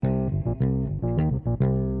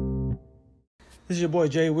This is your boy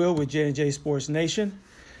Jay Will with J&J Sports Nation.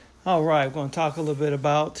 All right, we're going to talk a little bit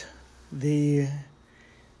about the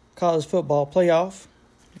college football playoff.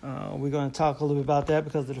 We're going to talk a little bit about that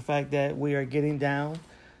because of the fact that we are getting down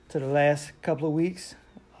to the last couple of weeks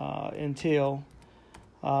until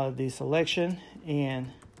the selection,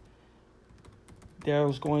 and there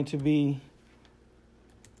was going to be,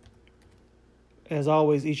 as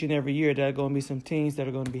always, each and every year, there are going to be some teams that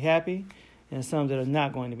are going to be happy and some that are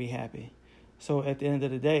not going to be happy. So at the end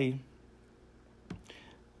of the day,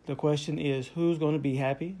 the question is who's going to be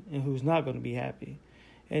happy and who's not going to be happy.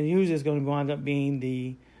 And usually it's going to wind up being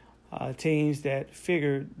the teams that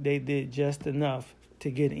figured they did just enough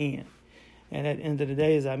to get in. And at the end of the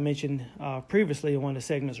day, as I mentioned previously in one of the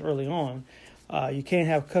segments early on, you can't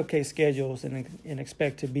have cupcake schedules and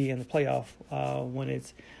expect to be in the playoff when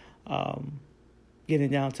it's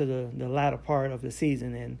getting down to the latter part of the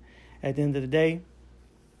season. And at the end of the day,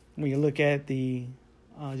 when you look at the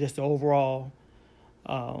just the overall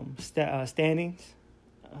standings,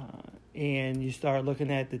 and you start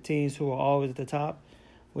looking at the teams who are always at the top,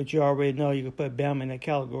 which you already know you could put Bama in that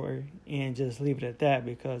category and just leave it at that,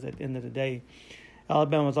 because at the end of the day,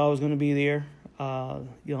 Alabama's always going to be there.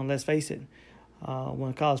 Let's face it,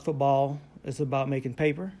 when college football is about making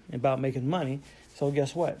paper, about making money, so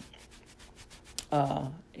guess what?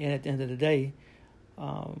 And at the end of the day,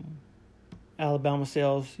 Alabama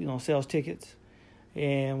sells tickets,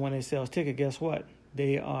 and when they sell tickets, guess what?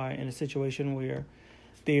 They are in a situation where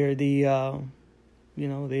they're the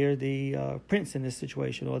prince in this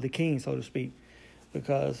situation, or the king, so to speak.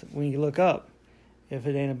 Because when you look up, if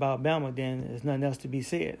it ain't about Bama, then there's nothing else to be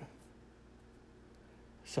said.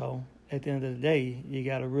 So at the end of the day, you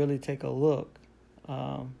got to really take a look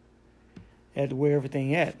at where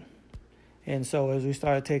everything at. And so as we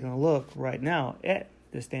start taking a look right now at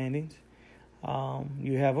the standings,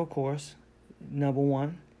 you have, of course, number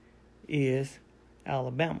one is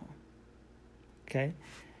Alabama. Okay?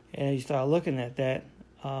 And you start looking at that,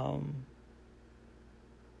 then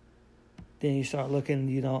you start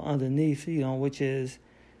looking, underneath, which is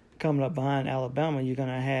coming up behind Alabama, you're going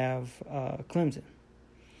to have Clemson.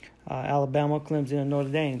 Alabama, Clemson, and Notre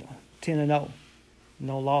Dame, 10-0,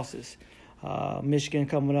 no losses. Michigan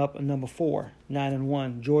coming up at number 4,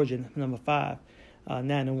 9-1. Georgia, number 5,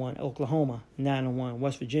 9-1. Oklahoma, 9-1.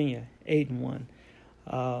 West Virginia, 8-1.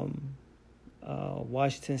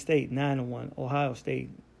 Washington State, 9-1. Ohio State,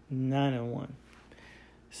 9-1.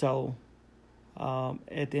 So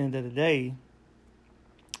at the end of the day,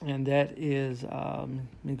 and that is, let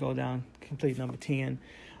me go down, complete number 10.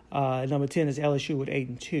 Number 10 is LSU with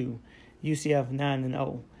 8-2. UCF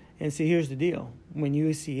 9-0. And see, here's the deal: when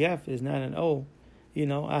UCF is 9-0,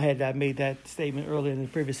 I made that statement earlier in the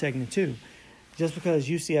previous segment too. Just because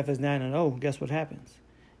UCF is 9-0, guess what happens?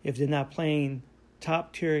 If they're not playing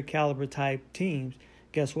top tier caliber type teams,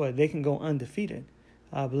 guess what? They can go undefeated.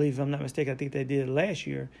 I believe, if I'm not mistaken, I think they did it last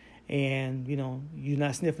year. And, you're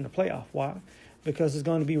not sniffing the playoff. Why? Because it's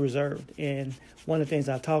going to be reserved. And one of the things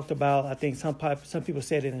I talked about, I think some people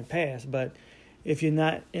said it in the past, but if you're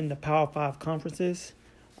not in the Power 5 conferences,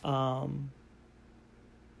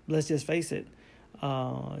 let's just face it,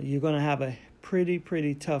 you're going to have a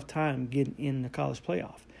pretty tough time getting in the college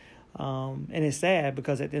playoff. And it's sad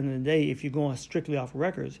because at the end of the day, if you're going strictly off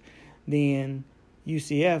records, then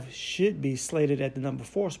UCF should be slated at the number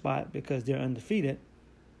 4 spot because they're undefeated.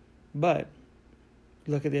 But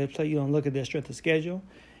look at their play, look at their strength of schedule,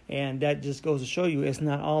 and that just goes to show you it's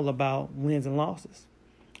not all about wins and losses.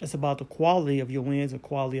 It's about the quality of your wins and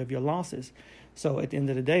quality of your losses. So at the end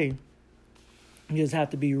of the day, you just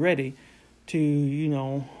have to be ready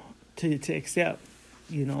to to accept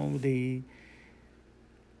the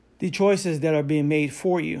choices that are being made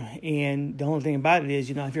for you. And the only thing about it is,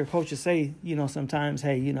 if your coaches say, sometimes,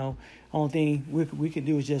 hey, only thing we can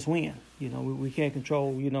do is just win. We can't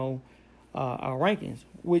control, our rankings,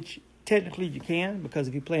 which technically you can, because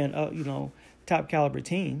if you're playing, top caliber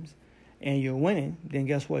teams and you're winning, then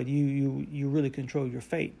guess what? You really control your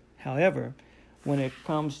fate. However, when it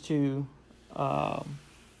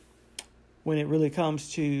really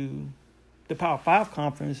comes to the Power 5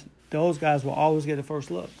 conference, those guys will always get the first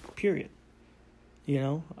look, period.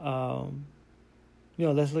 Let's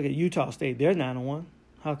look at Utah State. They're 9-1.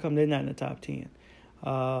 How come they're not in the top 10?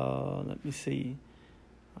 Let me see.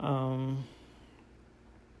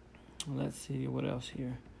 Let's see what else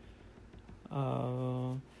here.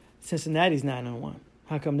 Cincinnati's 9-1.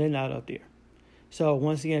 How come they're not up there? So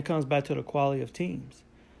once again, it comes back to the quality of teams.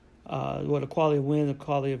 The quality of wins and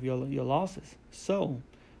quality of your losses. So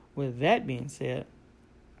with that being said,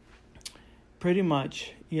 pretty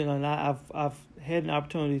much, and I've had an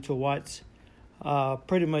opportunity to watch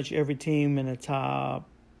pretty much every team in the top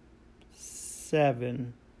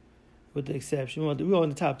 7, with the exception, well, we're in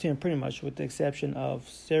the top 10 pretty much, with the exception of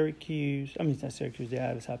Syracuse. I mean, it's not Syracuse, they're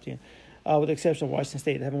out of the top 10. With the exception of Washington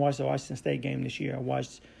State. I haven't watched the Washington State game this year. I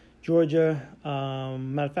watched Georgia.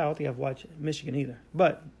 Matter of fact, I don't think I've watched Michigan either.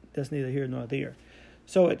 But that's neither here nor there.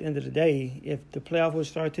 So at the end of the day, if the playoff would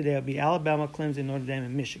start today, it would be Alabama, Clemson, Notre Dame,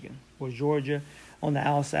 and Michigan, with Georgia on the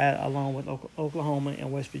outside, along with Oklahoma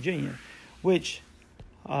and West Virginia. Which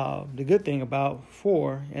the good thing about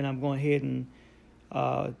 4, and I'm going ahead and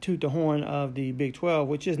toot the horn of the Big 12,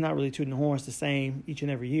 which is not really tooting the horn, it's the same each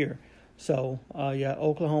and every year. So,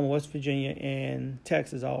 Oklahoma, West Virginia, and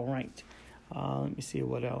Texas all ranked. Let me see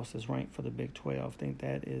what else is ranked for the Big 12. I think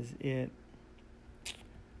that is it.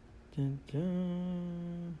 Dun,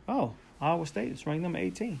 dun. Oh, Iowa State is ranked number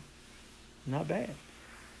 18. Not bad.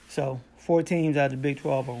 So, 4 teams out of the Big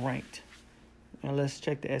 12 are ranked. Now, let's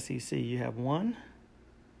check the SEC. You have 1,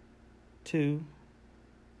 2,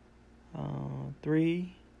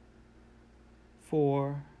 3,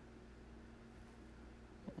 4.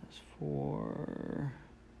 That's 4,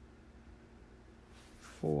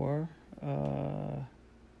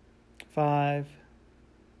 5,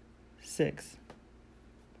 6.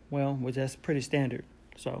 Well, which that's pretty standard.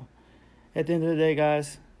 So, at the end of the day,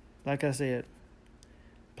 guys, like I said,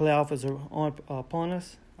 playoff is upon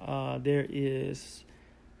us. There is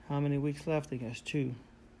how many weeks left? I think that's 2.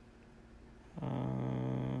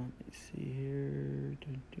 Let's see here.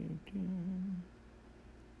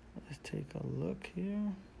 Let's take a look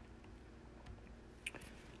here.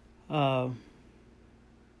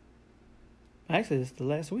 Actually, it's the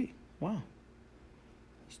last week. Wow.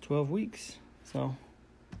 It's 12 weeks. So,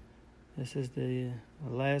 this is the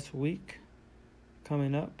last week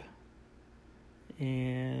coming up.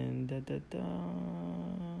 And, let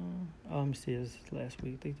me see, this is last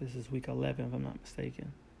week. I think this is week 11, if I'm not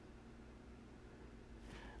mistaken.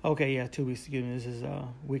 Okay, yeah, 2 weeks, excuse me. This is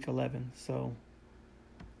week 11. So,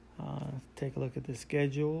 take a look at the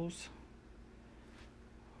schedules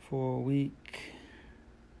for week.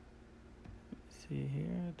 Let's see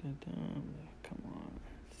here. Come on,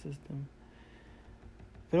 system.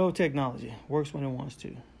 But old technology works when it wants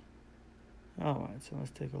to. All right, so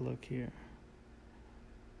let's take a look here.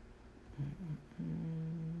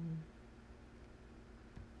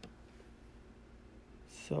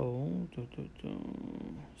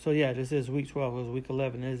 So yeah, this is week 12. Because week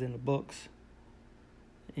 11 is in the books,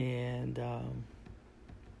 and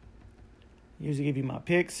usually give you my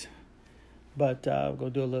picks, but I'm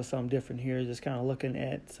gonna do a little something different here. Just kind of looking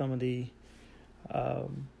at some of the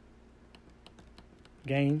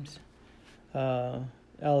games.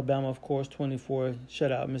 Alabama, of course, 24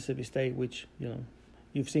 shutout Mississippi State, which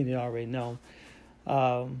you've seen it already. Know.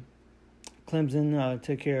 Clemson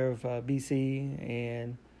took care of BC,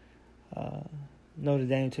 and Notre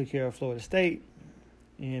Dame took care of Florida State,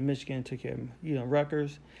 and Michigan took care of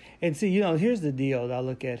Rutgers. And see, here's the deal that I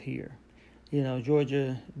look at here.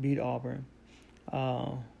 Georgia beat Auburn.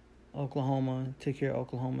 Oklahoma took care of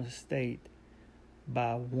Oklahoma State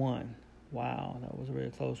by 1. Wow, that was a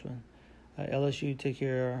really close one. LSU took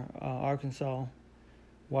care of Arkansas.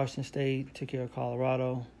 Washington State took care of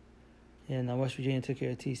Colorado. And West Virginia took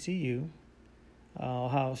care of TCU.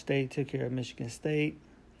 Ohio State took care of Michigan State.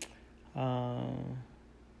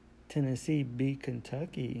 Tennessee beat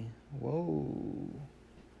Kentucky. Whoa.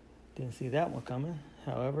 Didn't see that one coming.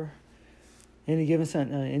 However, any given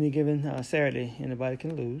Saturday, anybody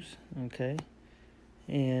can lose. Okay.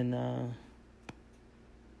 And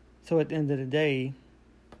so at the end of the day,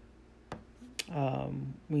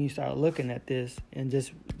 when you start looking at this, and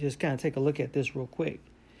just kind of take a look at this real quick.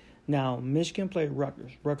 Now, Michigan played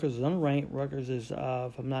Rutgers. Rutgers is unranked. Rutgers is,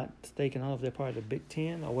 if I'm not mistaken, I don't know if they're part of the Big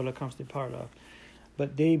Ten or what it comes to be part of.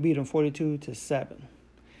 But they beat them 42-7.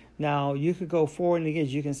 Now, you could go forward and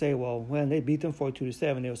against. You can say, well, when they beat them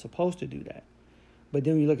 42-7, they were supposed to do that. But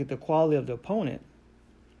then when you look at the quality of the opponent,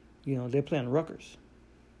 they're playing Rutgers.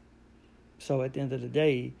 So at the end of the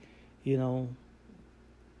day,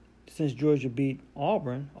 since Georgia beat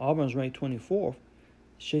Auburn, Auburn's ranked 24th.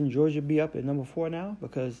 Shouldn't Georgia be up at number 4 now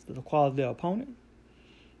because of the quality of their opponent?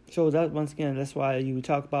 So that's why you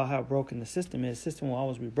talk about how broken the system is. The system will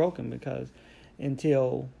always be broken because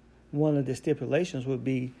until one of the stipulations would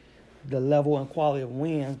be the level and quality of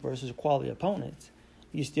wins versus quality of opponents,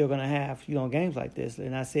 you're still going to have games like this.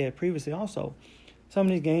 And I said previously also, some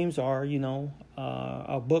of these games are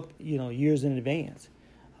booked years in advance.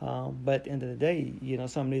 But at the end of the day,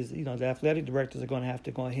 some of these, the athletic directors are going to have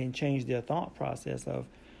to go ahead and change their thought process of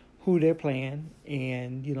who they're playing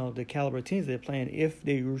and, the caliber of teams they're playing if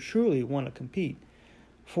they truly want to compete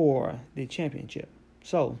for the championship.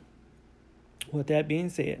 So, with that being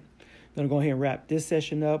said, I'm going to go ahead and wrap this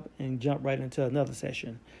session up and jump right into another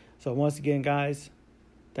session. So, once again, guys,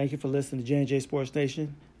 thank you for listening to J&J Sports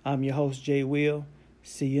Nation. I'm your host, Jay Will.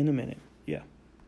 See you in a minute. Yeah.